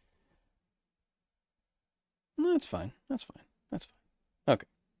 No, that's fine. That's fine. That's fine. Okay.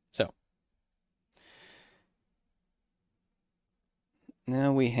 So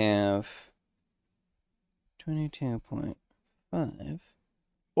now we have 22.5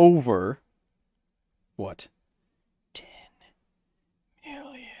 over what? 10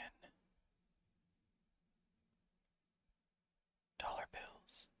 million dollar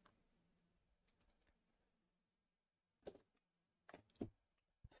bills.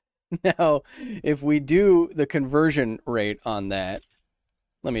 Now, if we do the conversion rate on that,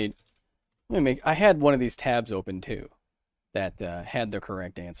 let me make, I had one of these tabs open too that had the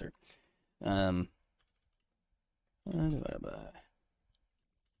correct answer.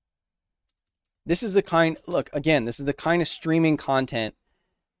 This is the kind, look, again, this is the kind of streaming content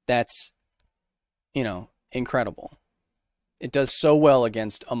that's, you know, incredible. It does so well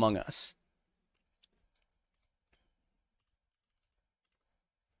against Among Us.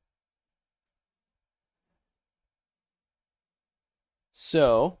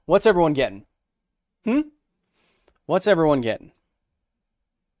 So, what's everyone getting? What's everyone getting?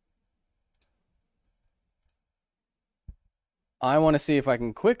 I want to see if I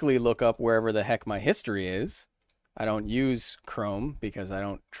can quickly look up wherever the heck my history is. I don't use Chrome because I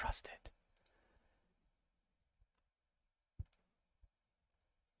don't trust it.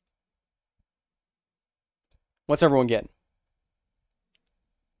 What's everyone getting?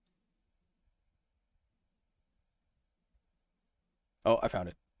 Oh, I found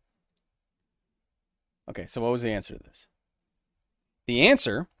it. Okay, so what was the answer to this? The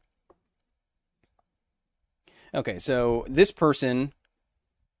answer... Okay, so this person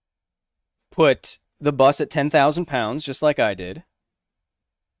put the bus at 10,000 pounds, just like I did.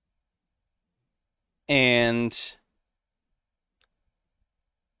 And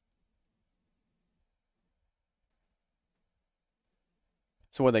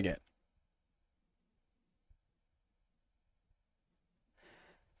so what'd they get?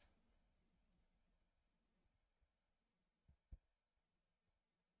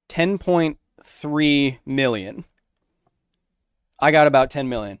 $10.3 million. I got about 10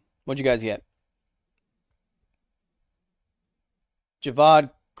 million. What'd you guys get? Javad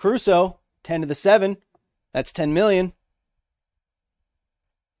Crusoe, 10 to the 7. That's 10 million.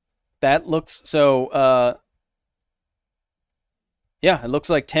 That looks so, yeah, it looks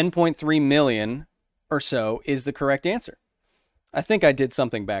like 10.3 million or so is the correct answer. I think I did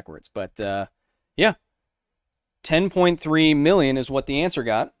something backwards, but yeah. 10.3 million is what the answer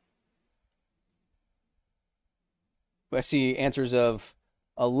got. I see answers of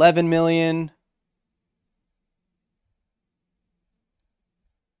 11 million.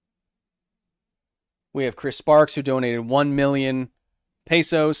 We have Chris Sparks who donated 1 million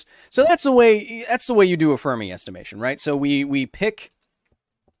pesos. So that's the way you do a Fermi estimation, right? So we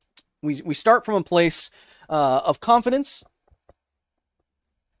start from a place of confidence,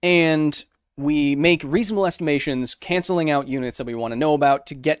 and we make reasonable estimations, canceling out units that we want to know about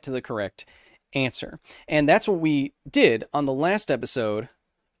to get to the correct answer. And that's what we did on the last episode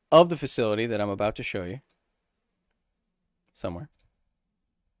of the facility that I'm about to show you. Somewhere.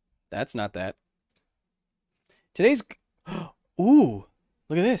 That's not that. Today's... Ooh,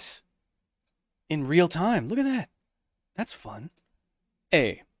 look at this. In real time. Look at that. That's fun.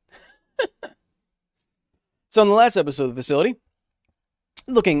 So on the last episode of the facility,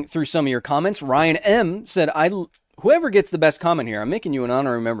 looking through some of your comments, Ryan M. said, whoever gets the best comment here, I'm making you an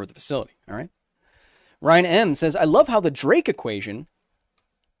honorary member of the facility, all right? Ryan M. says, I love how the Drake equation...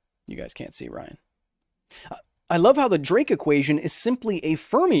 You guys can't see Ryan. I love how the Drake equation is simply a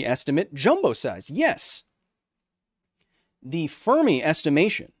Fermi estimate jumbo-sized. Yes. The Fermi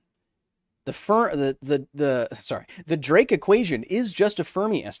estimation The Drake equation is just a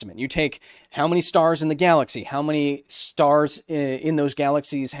Fermi estimate. You take how many stars in the galaxy, how many stars in those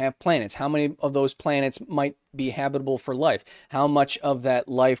galaxies have planets, how many of those planets might be habitable for life, how much of that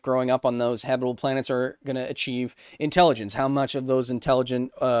life growing up on those habitable planets are going to achieve intelligence, how much of those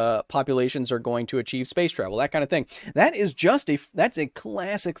intelligent populations are going to achieve space travel, that kind of thing. That's a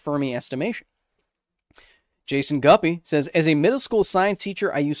classic Fermi estimation. Jason Guppy says, as a middle school science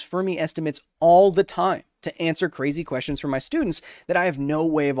teacher, I use Fermi estimates all the time to answer crazy questions from my students that I have no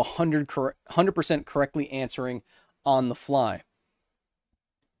way of 100% correctly answering on the fly.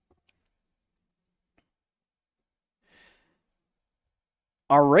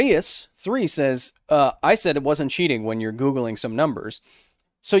 Arias3 says, I said it wasn't cheating when you're Googling some numbers.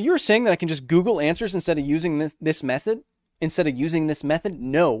 So you're saying that I can just Google answers instead of using this method?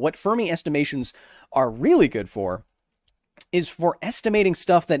 No, what Fermi estimations are really good for is for estimating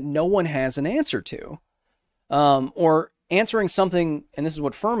stuff that no one has an answer to. Or answering something, and this is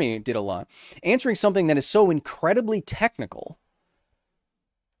what Fermi did a lot, answering something that is so incredibly technical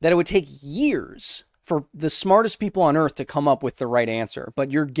that it would take years for the smartest people on Earth to come up with the right answer,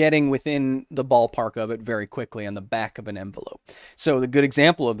 but you're getting within the ballpark of it very quickly on the back of an envelope. So the good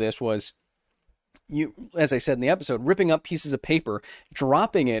example of this was, as I said in the episode, ripping up pieces of paper,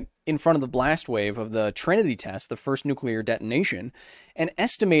 dropping it in front of the blast wave of the Trinity test, the first nuclear detonation, and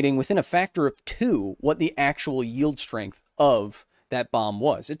estimating within a factor of 2 what the actual yield strength of that bomb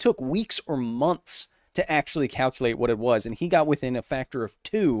was. It took weeks or months to actually calculate what it was, and he got within a factor of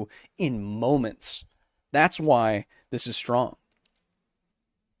 2 in moments. That's why this is strong.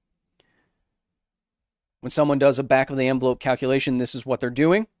 When someone does a back of the envelope calculation, this is what they're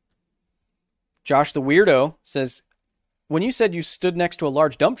doing. Josh the Weirdo says, when you said you stood next to a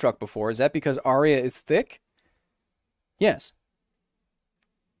large dump truck before, is that because ARIA is thick? Yes.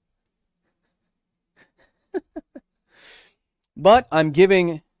 But I'm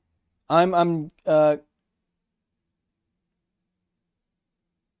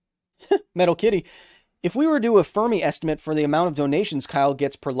Metal Kitty, if we were to do a Fermi estimate for the amount of donations Kyle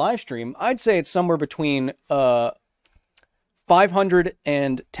gets per live stream, I'd say it's somewhere between $500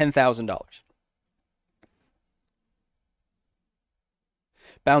 and $10,000.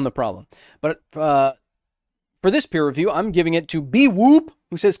 Bound the problem. But for this peer review, I'm giving it to B Whoop,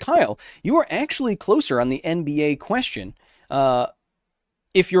 who says, Kyle, you are actually closer on the NBA question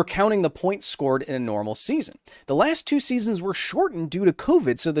if you're counting the points scored in a normal season. The last 2 seasons were shortened due to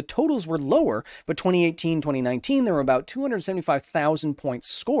COVID, so the totals were lower, but 2018, 2019, there were about 275,000 points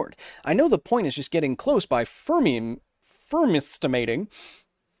scored. I know the point is just getting close by Fermistimating.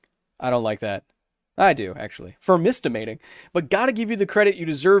 I don't like that. I do, actually. Fermistimating. But gotta give you the credit you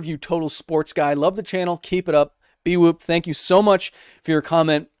deserve, you total sports guy. Love the channel. Keep it up. B-Whoop, thank you so much for your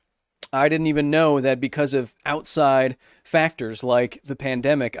comment. I didn't even know that because of outside factors like the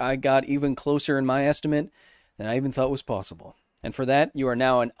pandemic, I got even closer in my estimate than I even thought was possible. And for that, you are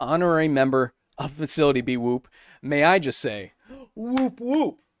now an honorary member of Facility B-Whoop. May I just say, whoop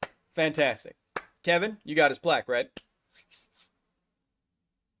whoop. Fantastic. Kevin, you got his plaque, right?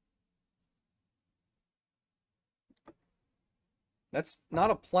 That's not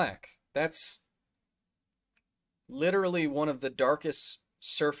a plaque. That's literally one of the darkest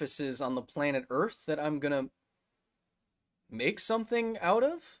surfaces on the planet Earth that I'm gonna make something out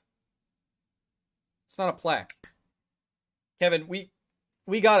of. It's not a plaque. Kevin, we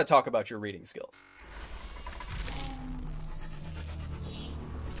gotta talk about your reading skills.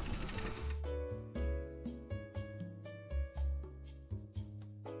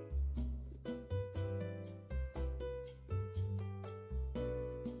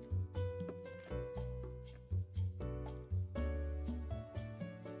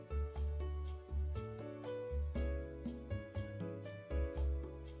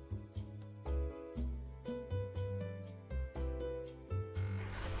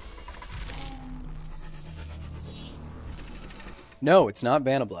 No, it's not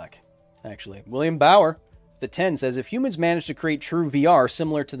Vanna Black, actually. William Bauer, the 10, says, if humans manage to create true VR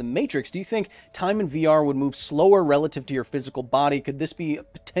similar to the Matrix, do you think time in VR would move slower relative to your physical body? Could this be a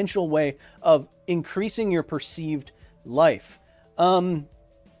potential way of increasing your perceived life? To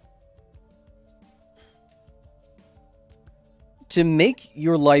make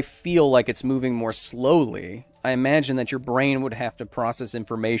your life feel like it's moving more slowly, I imagine that your brain would have to process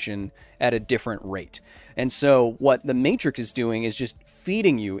information at a different rate. And so what the Matrix is doing is just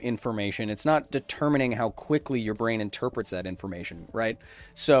feeding you information. It's not determining how quickly your brain interprets that information, right?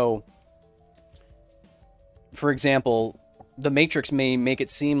 So, for example, the Matrix may make it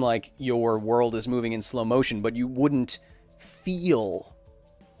seem like your world is moving in slow motion, but you wouldn't feel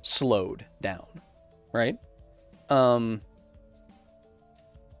slowed down, right?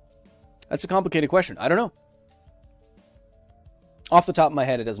 That's a complicated question. I don't know. Off the top of my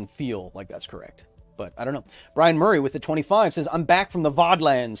head, it doesn't feel like that's correct, but I don't know. Brian Murray with the 25 says, I'm back from the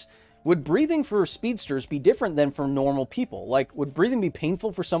Vodlands. Would breathing for speedsters be different than for normal people? Like, would breathing be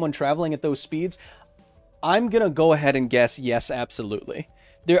painful for someone traveling at those speeds? I'm going to go ahead and guess yes, absolutely.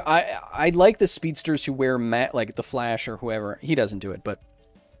 I like the speedsters who wear like the Flash or whoever. He doesn't do it, but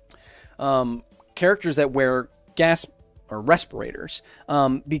characters that wear gas or respirators.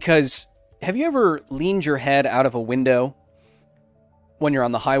 Because have you ever leaned your head out of a window when you're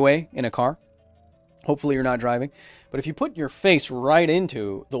on the highway in a car? Hopefully you're not driving. But if you put your face right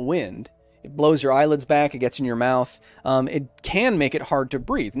into the wind, it blows your eyelids back, it gets in your mouth. It can make it hard to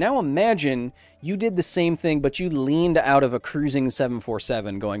breathe. Now imagine you did the same thing, but you leaned out of a cruising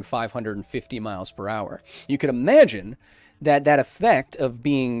 747 going 550 miles per hour. You could imagine that effect of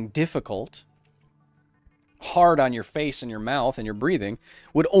being difficult, hard on your face and your mouth and your breathing,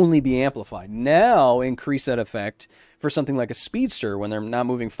 would only be amplified. Now increase that effect for something like a speedster when they're not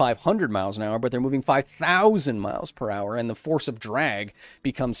moving 500 miles an hour, but they're moving 5,000 miles per hour, and the force of drag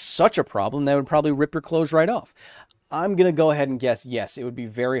becomes such a problem that would probably rip your clothes right off. I'm going to go ahead and guess yes, it would be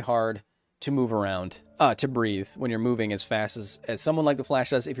very hard to move around, to breathe when you're moving as fast as someone like the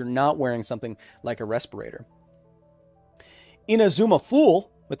Flash does if you're not wearing something like a respirator. Inazuma Fool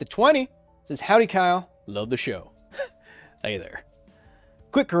with the 20 says, howdy Kyle, love the show. Hey there.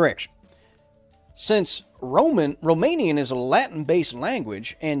 Quick correction. Since Romanian is a Latin-based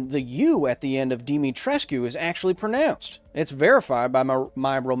language, and the U at the end of Dimitrescu is actually pronounced. It's verified by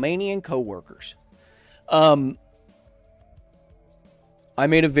my Romanian co-workers. I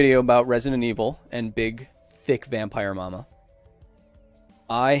made a video about Resident Evil and Big, Thick Vampire Mama.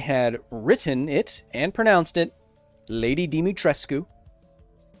 I had written it and pronounced it Lady Dimitrescu,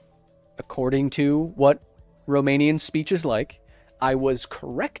 according to what Romanian speech is like. I was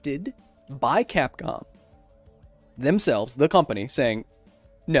corrected by Capcom themselves, the company, saying,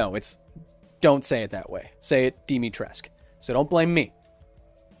 no, don't say it that way. Say it Dimitrescu. So don't blame me.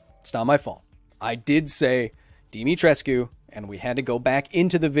 It's not my fault. I did say Dimitrescu, and we had to go back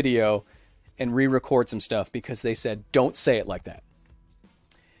into the video and re-record some stuff because they said, don't say it like that.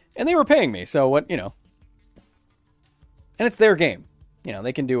 And they were paying me, so what, and it's their game.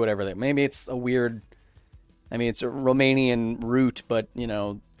 They can do whatever maybe it's a weird, it's a Romanian root, but,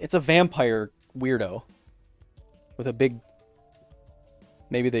 it's a vampire weirdo with a big,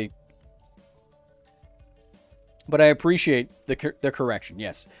 but I appreciate the correction.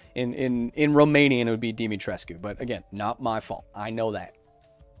 Yes. In Romanian, it would be Dimitrescu, but again, not my fault. I know that.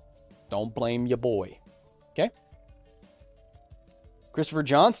 Don't blame your boy. Okay. Christopher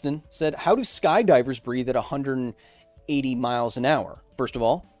Johnston said, how do skydivers breathe at 180 miles an hour? First of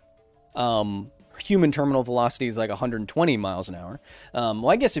all, human terminal velocity is like 120 miles an hour. Well,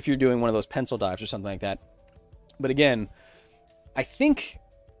 I guess if you're doing one of those pencil dives or something like that. But again, I think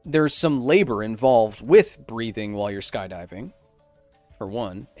there's some labor involved with breathing while you're skydiving, for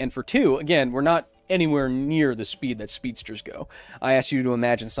one. And for two, again, we're not anywhere near the speed that speedsters go. I asked you to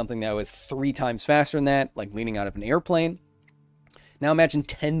imagine something that was 3 times faster than that, like leaning out of an airplane. Now imagine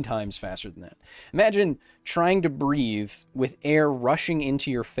 10 times faster than that. Imagine trying to breathe with air rushing into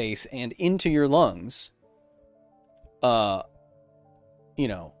your face and into your lungs,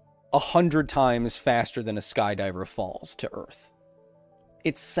 100 times faster than a skydiver falls to Earth.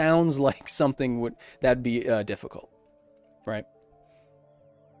 It sounds like something that'd be difficult, right?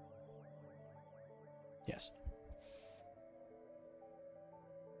 Yes.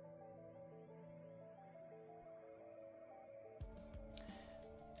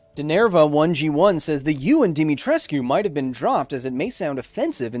 Denerva 1G1 says the U in Dimitrescu might have been dropped as it may sound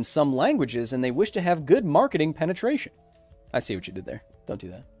offensive in some languages and they wish to have good marketing penetration. I see what you did there. Don't do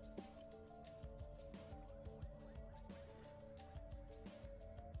that.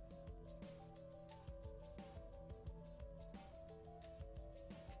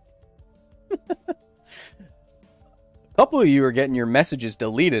 A couple of you are getting your messages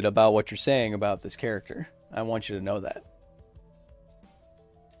deleted about what you're saying about this character. I want you to know that.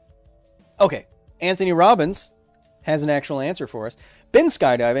 Okay, Anthony Robbins has an actual answer for us. Been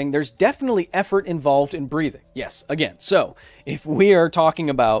skydiving, there's definitely effort involved in breathing. Yes, again, so if we are talking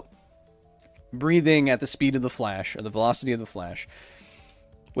about breathing at the speed of the Flash, or the velocity of the Flash,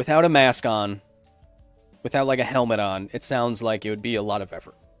 without a mask on, without like a helmet on, it sounds like it would be a lot of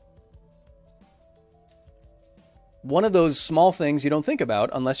effort. One of those small things you don't think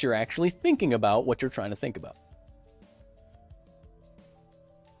about unless you're actually thinking about what you're trying to think about.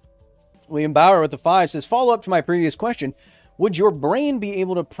 William Bauer with the 5 says, follow up to my previous question, Would your brain be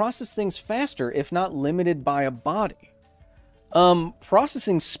able to process things faster if not limited by a body?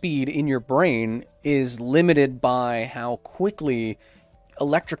 Processing speed in your brain is limited by how quickly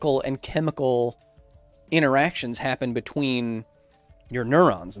electrical and chemical interactions happen between your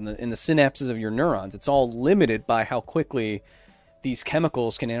neurons and in the synapses of your neurons. It's all limited by how quickly these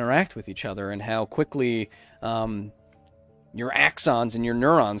chemicals can interact with each other and how quickly your axons and your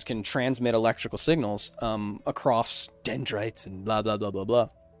neurons can transmit electrical signals across dendrites and blah, blah, blah, blah, blah.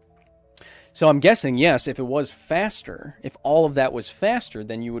 So I'm guessing, yes, if it was faster, if all of that was faster,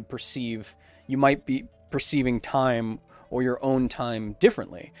 then you might be perceiving time or your own time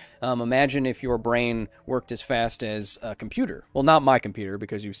differently. Imagine if your brain worked as fast as a computer. Well, not my computer,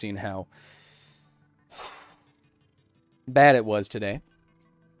 because you've seen how bad it was today.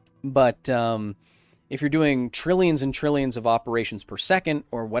 But if you're doing trillions and trillions of operations per second,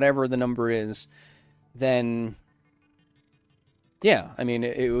 or whatever the number is, then yeah, I mean,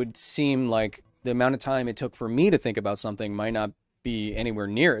 it would seem like the amount of time it took for me to think about something might not be anywhere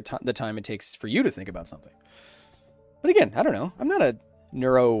near the time it takes for you to think about something. But again, I don't know. I'm not a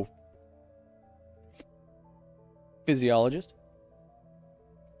neurophysiologist.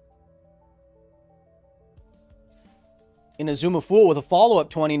 Inazuma Fool with a follow-up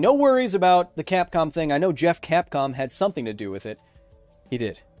 20. No worries about the Capcom thing. I know Jeff Capcom had something to do with it. He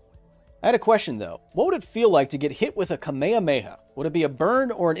did. I had a question, though. What would it feel like to get hit with a Kamehameha? Would it be a burn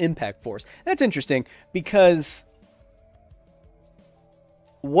or an impact force? That's interesting, because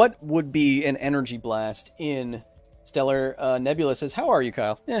what would be an energy blast in Stellar Nebula says, how are you,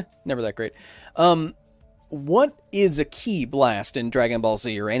 Kyle? Never that great. What is a key blast in Dragon Ball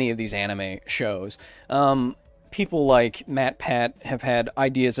Z or any of these anime shows? People like Matt Pat have had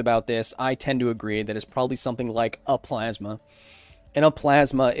ideas about this. I tend to agree that it's probably something like a plasma. And a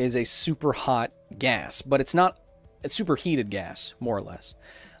plasma is a super hot gas, but it's not a superheated gas, more or less.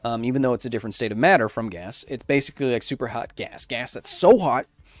 Even though it's a different state of matter from gas, it's basically like super hot gas. Gas that's so hot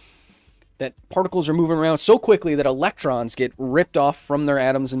that particles are moving around so quickly that electrons get ripped off from their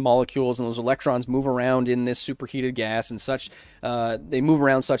atoms and molecules, and those electrons move around in this superheated gas and such. They move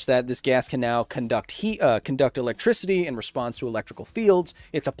around such that this gas can now conduct electricity in response to electrical fields.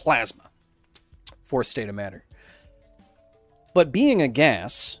 It's a plasma, fourth state of matter. But being a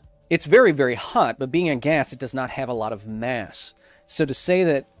gas, it's very, very hot, but being a gas, it does not have a lot of mass. So to say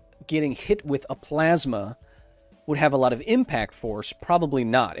that getting hit with a plasma would have a lot of impact force, probably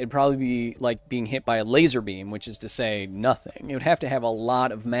not. It'd probably be like being hit by a laser beam, which is to say nothing. It would have to have a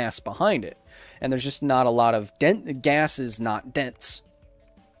lot of mass behind it. And there's just not a lot of gas is not dense.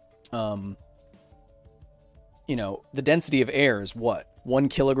 You know, the density of air is what? 1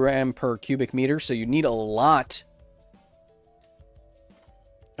 kilogram per cubic meter? So you need a lot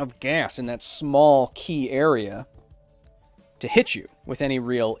of gas in that small key area to hit you with any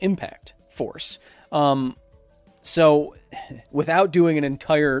real impact force. So without doing an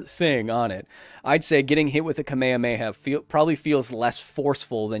entire thing on it, I'd say getting hit with a Kamehameha probably feels less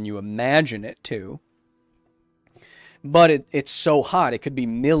forceful than you imagine it to. But it's so hot, it could be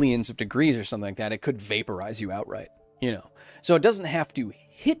millions of degrees or something like that. It could vaporize you outright, you know. So it doesn't have to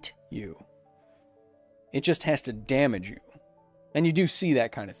hit you. It just has to damage you. And you do see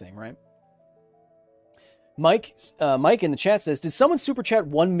that kind of thing, right? Mike in the chat says, did someone super chat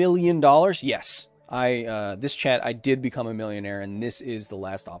 $1 million? Yes. This chat, I did become a millionaire, and this is the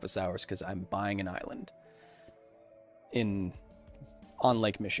last office hours because I'm buying an island in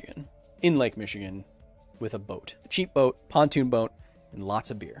Lake Michigan with a boat, a cheap boat, pontoon boat, and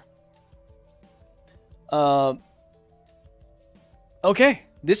lots of beer. Okay,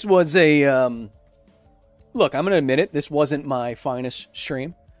 this was a look, I'm going to admit it, this wasn't my finest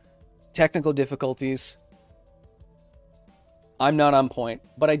stream. Technical difficulties. I'm not on point,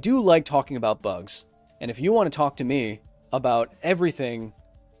 but I do like talking about bugs. And if you want to talk to me about everything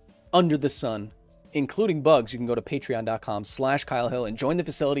under the sun, including bugs, you can go to patreon.com/KyleHill and join the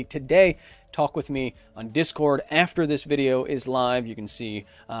facility today. Talk with me on Discord after this video is live. You can see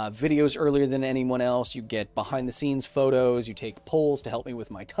videos earlier than anyone else. You get behind-the-scenes photos. You take polls to help me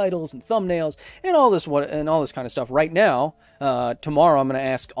with my titles and thumbnails and all this kind of stuff. Right now, tomorrow, I'm going to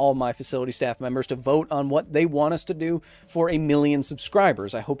ask all my facility staff members to vote on what they want us to do for 1 million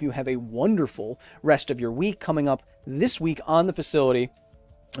subscribers. I hope you have a wonderful rest of your week coming up this week on the facility.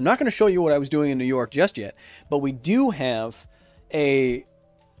 I'm not going to show you what I was doing in New York just yet, but we do have a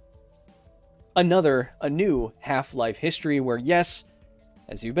new Half-Life history where, yes,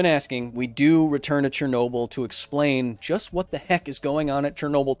 as you've been asking, we do return to Chernobyl to explain just what the heck is going on at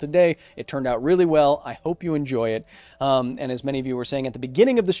Chernobyl today. It turned out really well. I hope you enjoy it. And as many of you were saying at the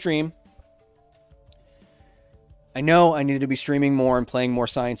beginning of the stream, I know I needed to be streaming more and playing more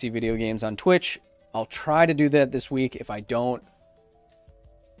sciencey video games on Twitch. I'll try to do that this week. If I don't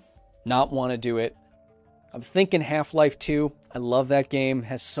not want to do it, I'm thinking Half-Life 2. I love that game.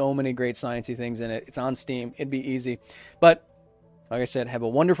 Has so many great sciencey things in it. It's on Steam. It'd be easy. But like I said, have a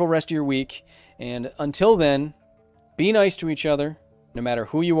wonderful rest of your week. And until then, be nice to each other, no matter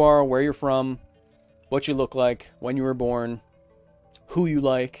who you are, where you're from, what you look like, when you were born, who you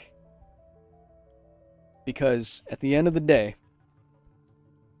like. Because at the end of the day,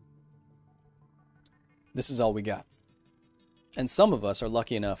 this is all we got. And some of us are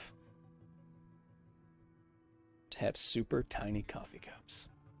lucky enough to have super tiny coffee cups.